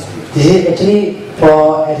institution. This is actually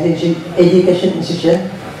for education institution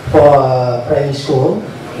for primary school.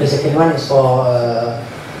 The second one is for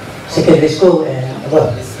secondary school and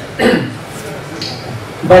above.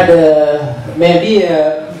 But maybe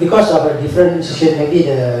because of a different institution, maybe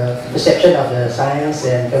the perception of the science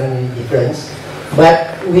and economy difference.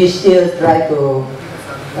 But we still try to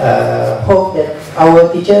hope that our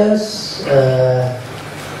teachers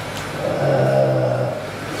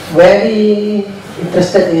very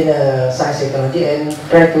interested in science and technology and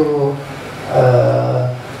try to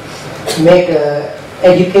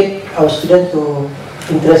educate our students to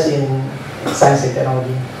interest in science and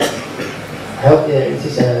technology. I hope it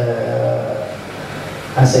is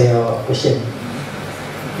answer your question.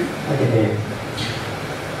 Okay.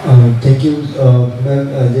 Thank you,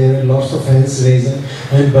 ma'am. There are lots of hands raised,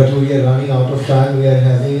 but we are running out of time. We are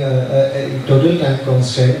having a total time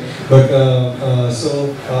constraint. But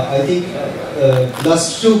I think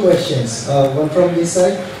last two questions. One from this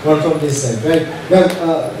side, one from this side. Right, ma'am.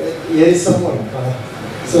 Here is someone.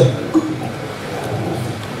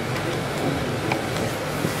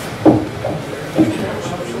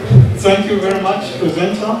 Thank you very much,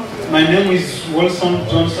 presenter. My name is Wilson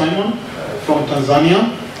John Simon from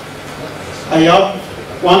Tanzania. I have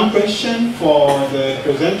one question for the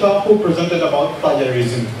presenter who presented about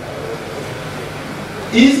plagiarism.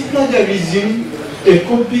 Is plagiarism a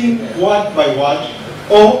copying word by word,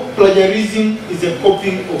 or plagiarism is a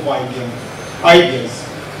copying of ideas?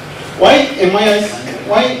 Why am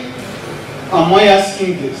I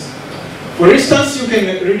asking this? For instance, you can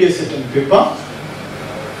read a certain paper,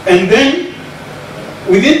 and then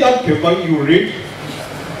within that paper you read,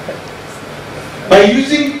 by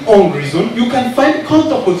using own reason, you can find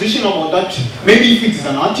counterposition about that. Maybe if it is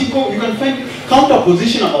an article, you can find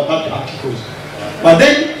counterposition about that article. But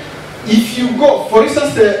then, if you go, for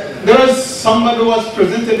instance, there was somebody who has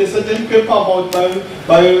presented a certain paper about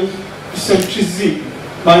biocentrism.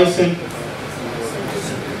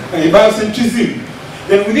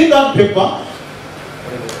 Then within that paper,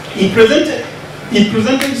 he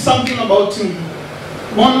presented something about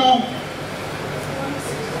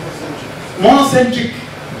monocentric.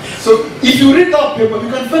 So if you read that paper, you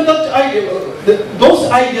can find that idea, those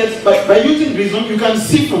ideas by using reason. You can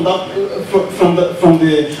see from that from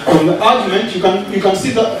the argument. You can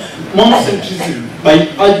see that monocentrism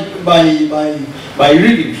by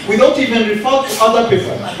reading without even refer to other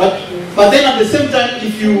papers. But then at the same time,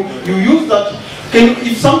 if you use that,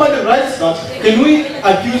 if somebody writes that, can we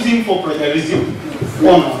accuse him for plagiarism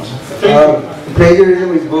or not?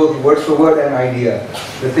 Plagiarism is both word for word and idea.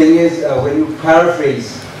 The thing is, when you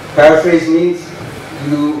paraphrase means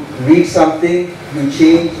you read something, you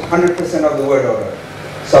change 100% of the word order.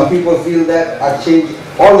 Some people feel that I've changed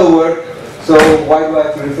all the work, so why do I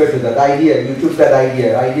have to refer to that? Idea, you took that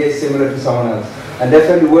idea. Idea is similar to someone else. And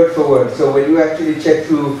definitely word for word. So when you actually check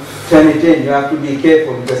to turn it in, you have to be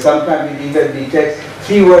careful, because sometimes it even detects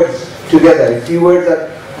 3 words together. If 3 words are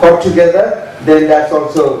caught together, then that's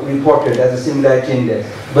also reported as a similarity index.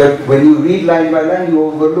 But when you read line by line, you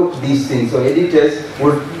overlook these things. So editors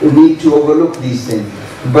would need to overlook these things.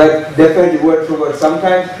 But definitely word for word.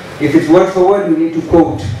 Sometimes, if it's word for word, you need to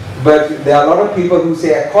quote. But there are a lot of people who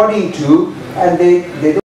say according to, and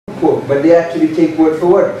they don't quote, but they actually take word for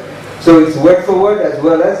word. So it's word for word as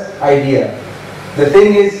well as idea. The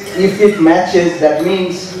thing is, if it matches, that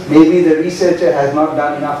means maybe the researcher has not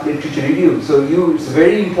done enough literature review. So it's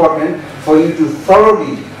very important for you to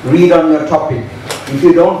thoroughly read on your topic. If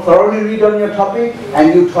you don't thoroughly read on your topic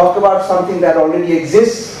and you talk about something that already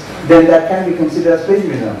exists, then that can be considered as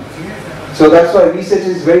plagiarism. So that's why research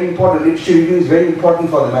is very important. Literature review is very important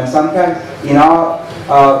for them. And sometimes in our,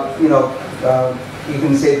 you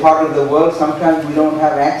can say part of the world, sometimes we don't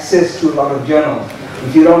have access to a lot of journals.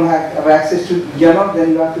 If you don't have access to journals,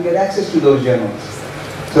 then you have to get access to those journals.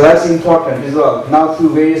 So that's important as well. Now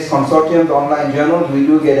through various consortiums, online journals, we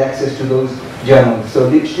do get access to those journals. So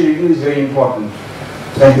literature review is very important.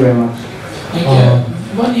 Thank you very much. Thank you.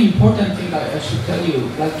 One important thing I should tell you,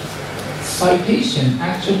 like citation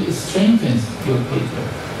actually strengthens your paper.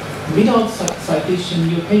 Without citation,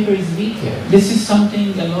 your paper is weaker. This is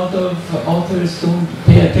something a lot of authors don't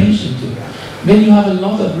pay attention to. When you have a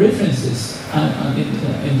lot of references under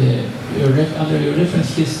your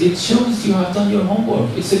reference list, it shows you have done your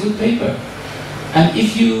homework. It's a good paper. And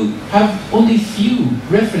if you have only few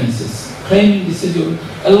references claiming this is your,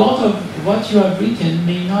 a lot of what you have written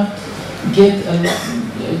may not get a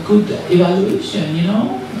good evaluation, you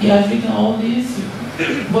know? He has written all this,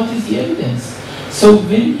 what is the evidence? So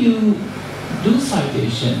when you do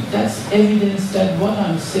citation, that's evidence that what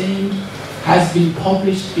I'm saying has been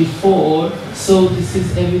published before, so this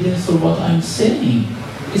is evidence for what I'm saying.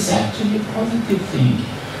 It's actually a positive thing.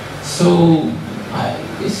 So,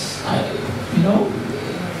 you know,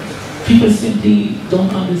 people simply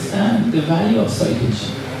don't understand the value of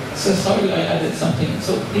citation. So sorry I added something.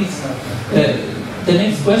 So please, the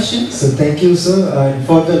next question. So thank you, sir. And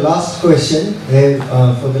for the last question,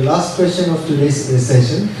 of today's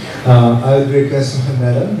session, I would request my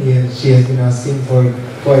madam. She has been asking for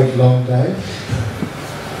quite a long time.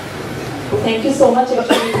 Thank you so much.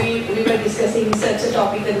 Actually, we were discussing such a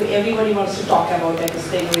topic that everybody wants to talk about, that is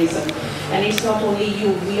plagiarism. And it's not only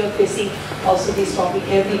you, we are facing also this topic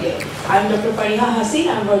every day. I'm Dr. Fariha Hassin.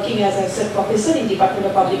 I'm working as assistant professor in Department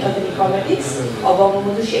of Public Health and Economics of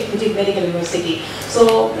Muhammad Sheikh Mujib Medical University.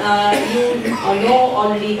 So you know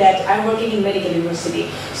already that I'm working in medical university.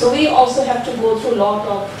 So we also have to go through a lot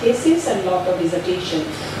of thesis and a lot of dissertation.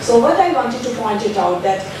 So what I wanted to point it out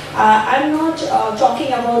that I'm not talking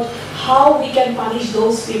about how we can punish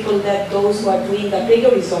those people, those who are doing the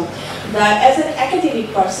plagiarism. As an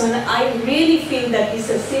academic person, I really feel that this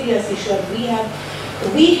is a serious issue.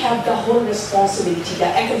 We have the whole responsibility, the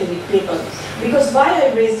academic people. Because why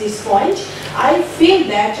I raise this point, I feel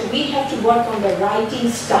that we have to work on the writing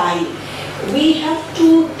style. We have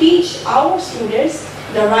to teach our students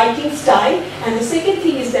the writing style, and the second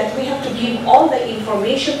thing is that we have to give all the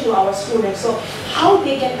information to our students, so how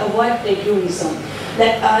they can avoid plagiarism.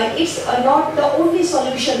 That it's not the only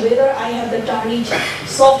solution whether I have the tarnished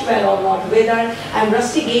software or not, whether I'm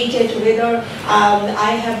rusticated, whether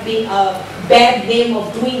I have been a bad name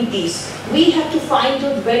of doing this. We have to find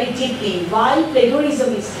out very deeply why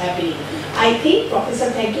plagiarism is happening. I think, Professor,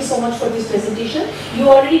 thank you so much for this presentation. You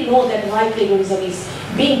already know that why plagiarism is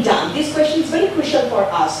being done. This question is very crucial for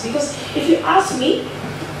us, because if you ask me,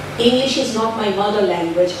 English is not my mother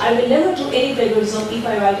language. I will never do any plagiarism if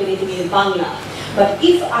I write anything in Bangla. But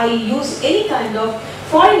if I use any kind of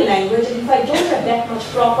foreign language, and if I don't have that much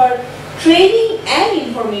proper training and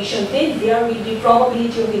information, then there will be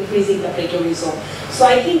probability of increasing the plagiarism. So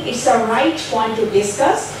I think it's a right point to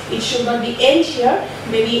discuss. It should not be end here.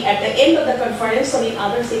 Maybe at the end of the conference or in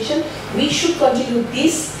other session, we should continue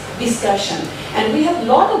this discussion. And we have a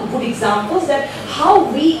lot of good examples that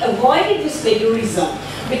how we avoided this plagiarism.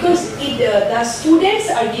 Because the students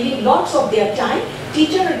are giving lots of their time,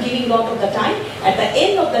 teachers are giving lot of the time. At the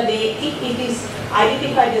end of the day, if it is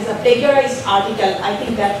identified as a plagiarized article, I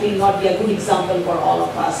think that will not be a good example for all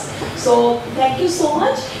of us. So thank you so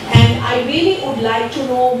much, and I really would like to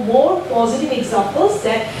know more positive examples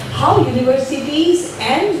that how universities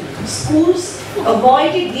and schools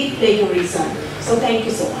avoided the plagiarism. So thank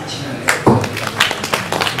you so much.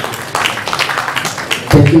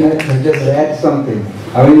 Thank just add something.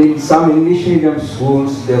 I mean, in some English medium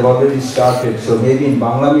schools, they've already started. So maybe in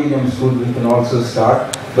Bangla medium schools, we can also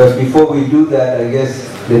start. But before we do that, I guess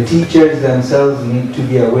the teachers themselves need to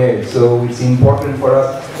be aware. So it's important for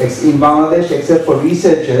us, in Bangladesh, except for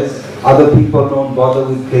researchers, other people don't bother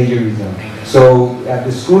with plagiarism. So at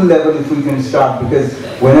the school level, if we can start, because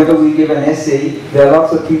whenever we give an essay, there are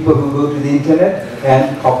lots of people who go to the internet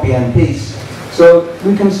and copy and paste. So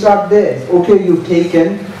we can start there. Okay, you've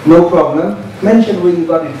taken, no problem, mention where you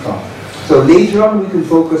got it from. So later on we can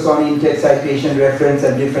focus on in-text citation, reference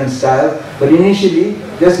and different styles, but initially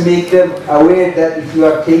just make them aware that if you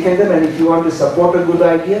have taken them and if you want to support a good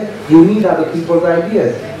idea, you need other people's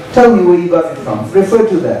ideas. Tell me where you got it from, refer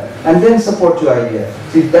to that, and then support your idea.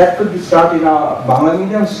 So if that could start in our Bangla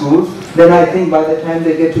medium schools, then I think by the time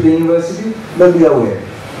they get to the university, they'll be aware.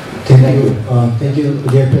 Thank you,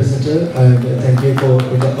 dear presenter, and thank you for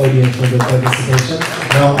the audience for the participation.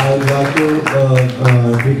 Now I would like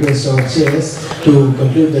to request our chairs to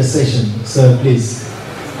conclude the session. Sir, please.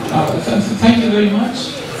 Thank you very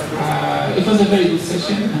much. It was a very good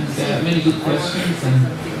session and many good questions, and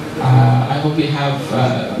I hope we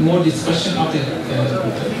have more discussion of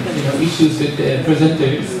the issues with the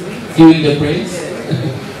presenters during the breaks.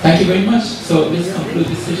 Thank you very much. So let's conclude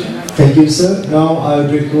this session. Thank you, sir. Now I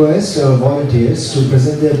would request our volunteers to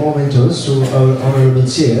present their mementos to our honorable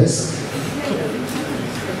chairs.